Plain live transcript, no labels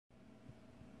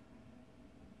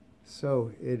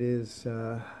So it is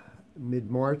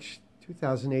mid-March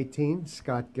 2018.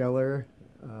 Scott Geller,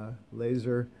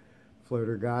 laser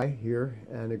floater guy here,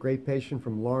 and a great patient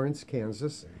from Lawrence,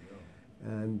 Kansas. There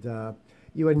you go. And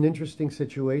you had an interesting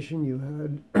situation. You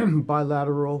had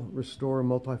bilateral restore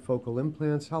multifocal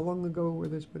implants. How long ago were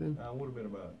this put in? Would have been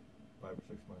about 5 or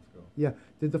 6 months ago. Yeah.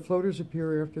 Did the floaters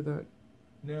appear after that?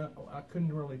 No, I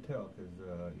couldn't really tell because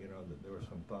there was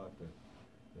some thought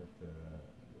that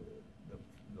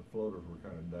the floaters were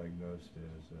kind of diagnosed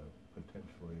as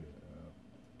potentially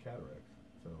cataracts.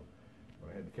 So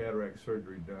when I had the cataract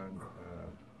surgery done,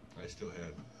 I still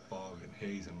had fog and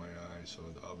haze in my eyes, so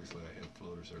obviously I had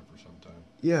floaters there for some time.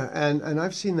 Yeah, and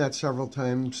I've seen that several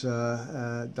times.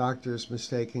 Doctors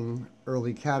mistaking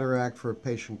early cataract for a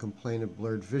patient complaint of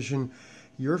blurred vision.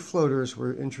 Your floaters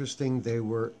were interesting. They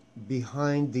were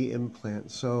behind the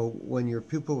implant. So when your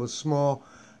pupil was small,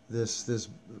 this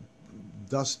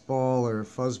dust ball or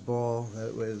fuzz ball,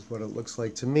 that was what it looks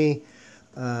like to me,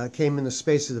 came in the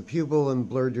space of the pupil and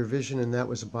blurred your vision, and that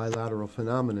was a bilateral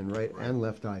phenomenon, right and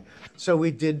left eye. So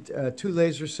we did 2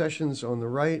 laser sessions on the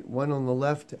right, 1 on the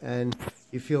left, and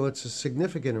you feel it's a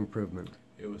significant improvement.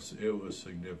 It was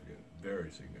significant,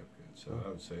 very significant. So I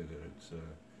would say that it's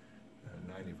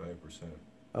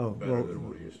 95% better than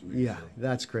what it used to be. Yeah, so.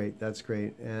 That's great. That's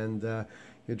great. And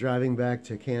you're driving back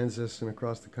to Kansas and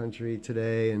across the country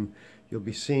today, and you'll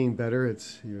be seeing better.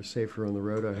 You're safer on the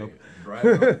road, I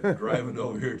hope. Driving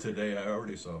over here today, I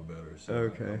already saw better, so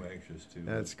okay. I'm anxious to.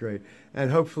 That's great.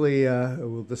 And hopefully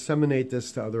we'll disseminate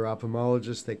this to other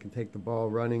ophthalmologists. They can take the ball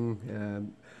running.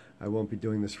 And I won't be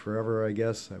doing this forever, I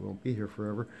guess. I won't be here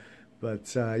forever.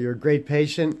 But you're a great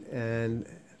patient, and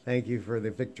thank you for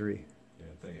the victory.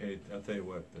 Hey, I'll tell you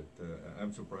what, that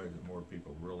I'm surprised that more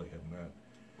people really have not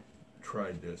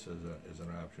tried this as an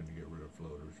option to get rid of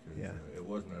floaters, because it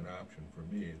wasn't an option for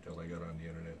me until I got on the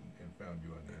internet and found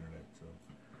you on the internet, so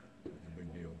it's a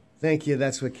big deal. Thank you.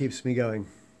 That's what keeps me going.